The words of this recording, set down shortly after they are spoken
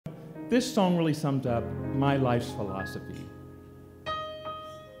this song really sums up my life's philosophy.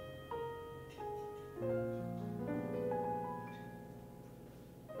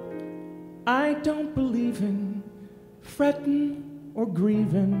 I don't believe in fretting or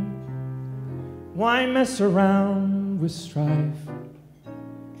grieving. Why mess around with strife?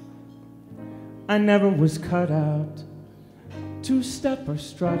 I never was cut out to step or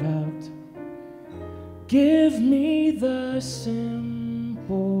strut out. Give me the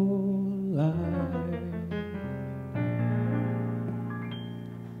simple life.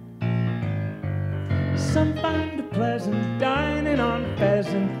 Some find it pleasant dining on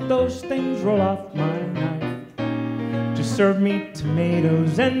pheasant. Those things roll off my knife. Just serve me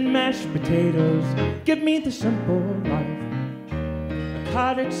tomatoes and mashed potatoes. Give me the simple life. A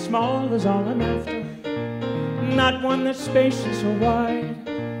cottage small is all I'm after, not one that's spacious or wide.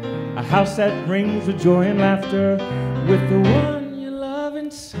 A house that rings with joy and laughter, with the one you love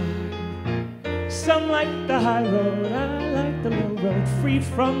inside. Some like the high road, I like the low road, free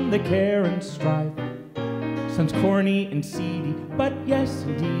from the care and strife. Sounds corny and seedy, but yes,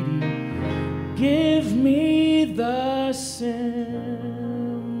 indeedy. Give me the simple.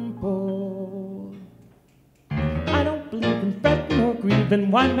 I don't believe in fretting or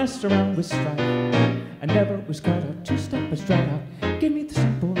grieving. Why mess around with strife? I never was cut out to step or strut out. Give me the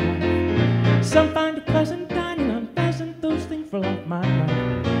simple life. Some find it pleasant dining on pheasant. Those things roll off my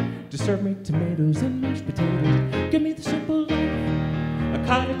mind. Just serve me tomatoes and mashed potatoes. Give me the simple life. A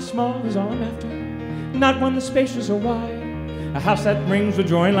cottage small is all I'm after, not one that's spacious or wide. A house that rings with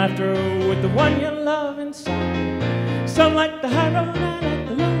joy and laughter, with the one you love inside. Some like the high road, I like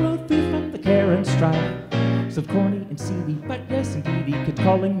the low road, free from the care and strife. So corny and seedy, but yes indeedy. Kids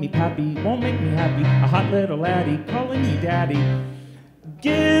calling me pappy won't make me happy. A hot little laddie calling me daddy.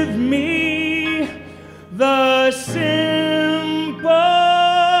 Give me the simple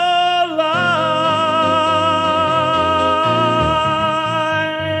life.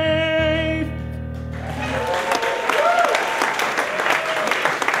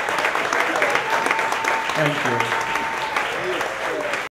 Thank you.